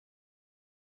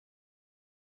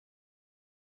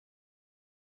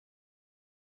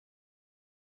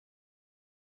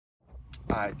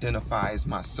I identify as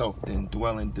myself, the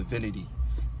indwelling divinity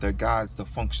that guides the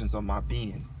functions of my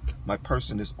being. My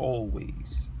person is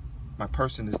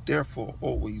therefore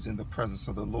always in the presence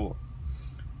of the Lord.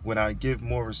 When I give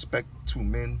more respect to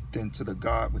men than to the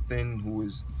God within, who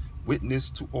is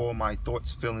witness to all my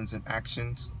thoughts, feelings, and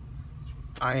actions,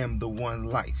 I am the one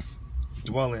life,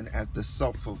 dwelling as the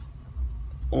self of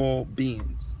all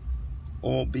beings.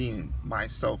 All being,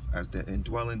 myself as the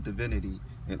indwelling divinity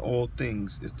in all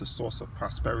things, is the source of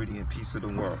prosperity and peace of the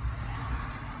world.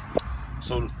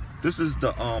 So this is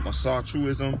the Ausar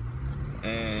Truism,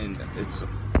 and it's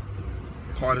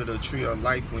part of the tree of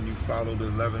life when you follow the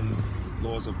 11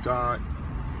 laws of God,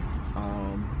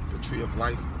 the tree of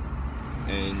life.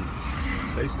 And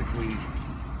basically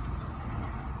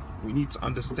we need to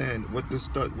understand what this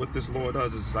law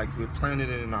does. Is like we're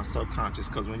planting it in our subconscious,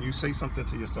 because when you say something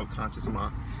to your subconscious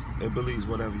mind, it believes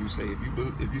whatever you say.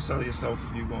 If you sell yourself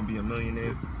you're going to be a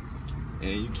millionaire,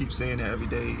 and you keep saying that every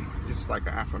day, this is like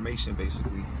an affirmation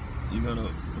basically, you're going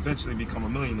to eventually become a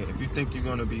millionaire. If you think you're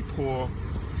going to be poor,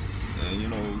 and you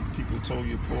know, people told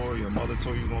you poor, your mother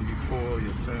told you you're going to be poor,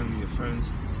 your family, your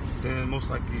friends, then most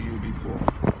likely you'll be poor.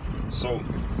 So,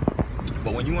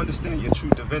 but when you understand your true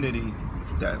divinity,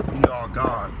 that we are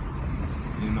God,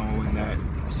 you know, and that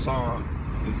Ausar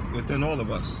is within all of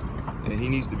us, and he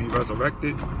needs to be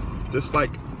resurrected, just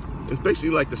like, it's basically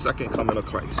like the second coming of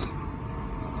Christ.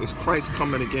 It's Christ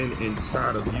coming again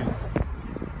inside of you.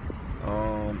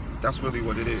 That's really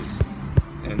what it is.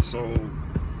 And so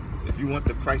if you want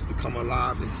the Christ to come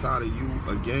alive inside of you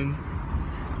again,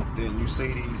 then you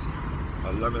say these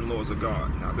 11 laws of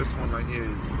God. Now this one right here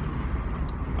is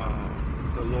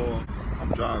the law. I'm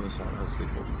driving, so I gotta stay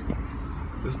focused.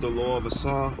 This is the law of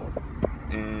Ausar,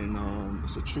 and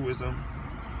it's a truism.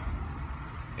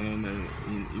 And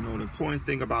you know, the important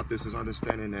thing about this is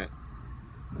understanding that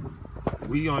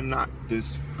we are not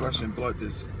this flesh and blood.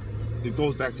 It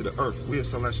goes back to the earth. We are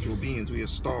celestial beings. We are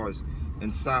stars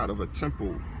inside of a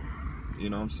temple. You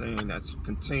know what I'm saying? That's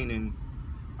containing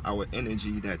our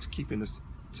energy, that's keeping this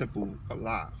temple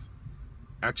alive.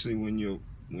 Actually,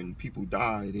 when people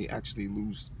die, they actually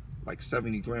lose like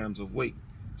 70 grams of weight.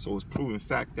 So it's proven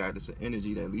fact that it's an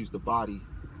energy that leaves the body.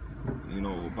 You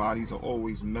know, bodies are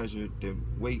always measured. Their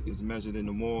weight is measured in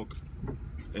the morgue,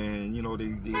 and you know,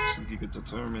 they actually could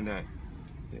determine that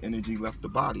the energy left the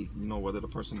body, you know, whether the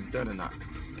person is dead or not.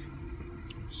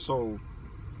 So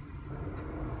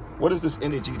what is this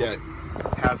energy that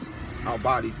has our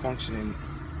body functioning?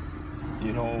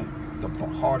 You know, the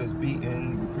heart is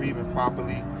beating, we're breathing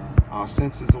properly, our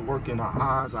senses are working, our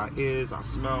eyes, our ears, our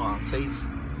smell, our taste.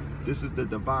 This is the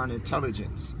divine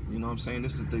intelligence. You know what I'm saying?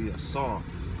 This is the Ausar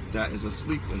that is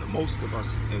asleep in most of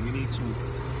us, and we need to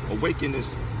awaken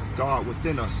this God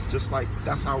within us. Just like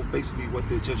that's how basically what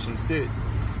the Egyptians did.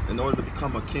 In order to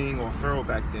become a king or a pharaoh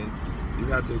back then, you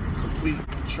had to complete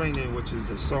training, which is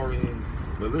the Saurian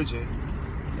religion,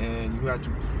 and you had to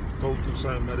go through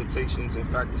certain meditations and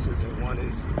practices, and one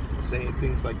is saying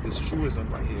things like this truism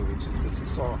right here, which is this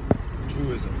Ausar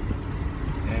Truism.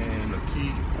 And a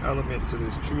key element to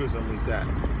this truism is that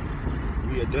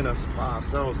we identify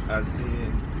ourselves as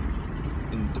the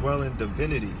indwelling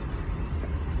divinity,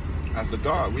 as the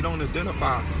God. We don't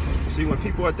identify, see, when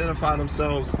people identify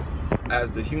themselves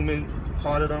as the human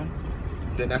part of them,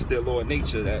 then that's their lower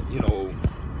nature, that, you know,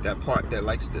 that part that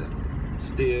likes to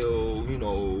steal, you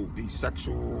know, be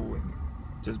sexual, and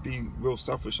just be real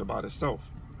selfish about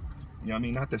itself. You know what I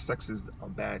mean? Not that sex is a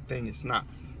bad thing, it's not,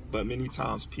 but many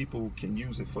times people can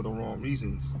use it for the wrong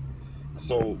reasons.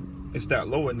 So it's that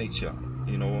lower nature,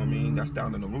 you know what I mean? That's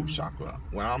down in the root chakra.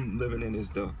 Where I'm living in is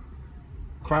the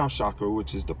crown chakra,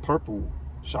 which is the purple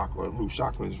chakra. Root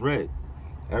chakra is red.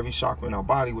 Every chakra in our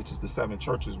body, which is the 7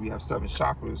 chakras, we have 7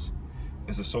 chakras,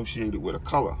 is associated with a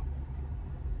color.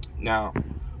 Now,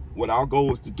 what our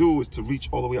goal is to do is to reach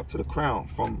all the way up to the crown,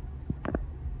 from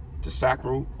the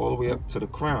sacral all the way up to the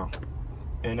crown.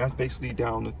 And that's basically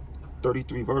down the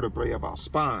 33 vertebrae of our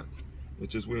spine,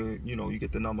 which is where, you know, you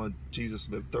get the number Jesus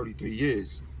lived 33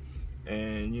 years.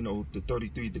 And, you know, the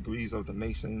 33 degrees of the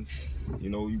Masons, you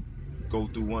know, you go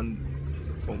through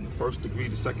one from first degree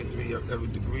to second degree, every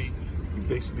degree, you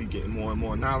basically get more and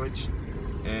more knowledge.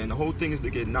 And the whole thing is to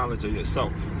get knowledge of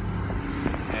yourself.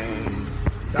 And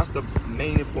that's the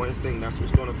main important thing. That's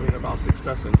what's going to bring about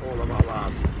success in all of our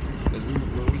lives. Is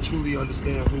when we truly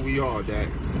understand who we are, that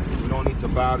we don't need to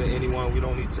bow to anyone, we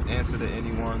don't need to answer to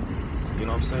anyone. You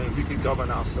know what I'm saying? We can govern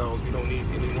ourselves. We don't need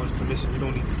anyone's permission. We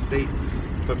don't need the state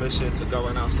permission to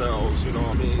govern ourselves. You know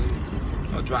what I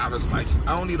mean? A driver's license.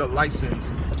 I don't need a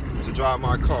license to drive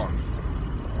my car.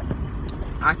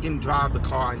 I can drive the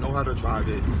car. I know how to drive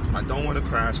it. I don't want to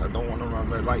crash. I don't want to run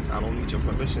red lights. I don't need your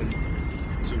permission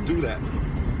to do that.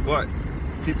 But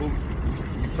people,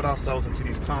 we put ourselves into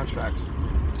these contracts,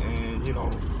 and you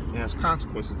know, it has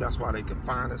consequences. That's why they can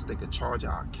fine us. They can charge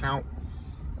our account,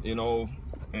 you know,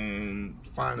 and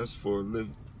fine us for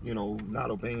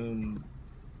not obeying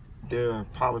their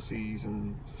policies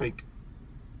and fake,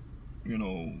 you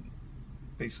know,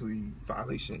 basically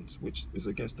violations, which is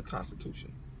against the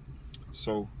Constitution.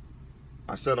 So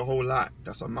I said a whole lot.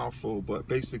 That's a mouthful, but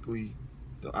basically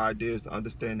the idea is to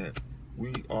understand that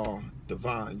we are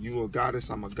divine. You are a goddess,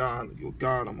 I'm a god. You're a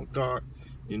god, I'm a god.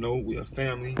 You know, we're a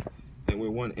family, and we're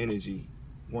one energy,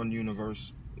 one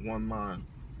universe, one mind.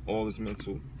 All is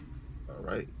mental. All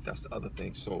right, that's the other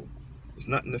thing. So it's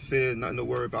nothing to fear, nothing to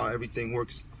worry about. Everything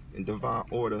works in divine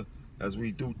order as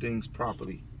we do things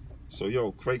properly. So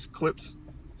yo, Craig's Clips,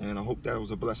 and I hope that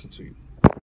was a blessing to you.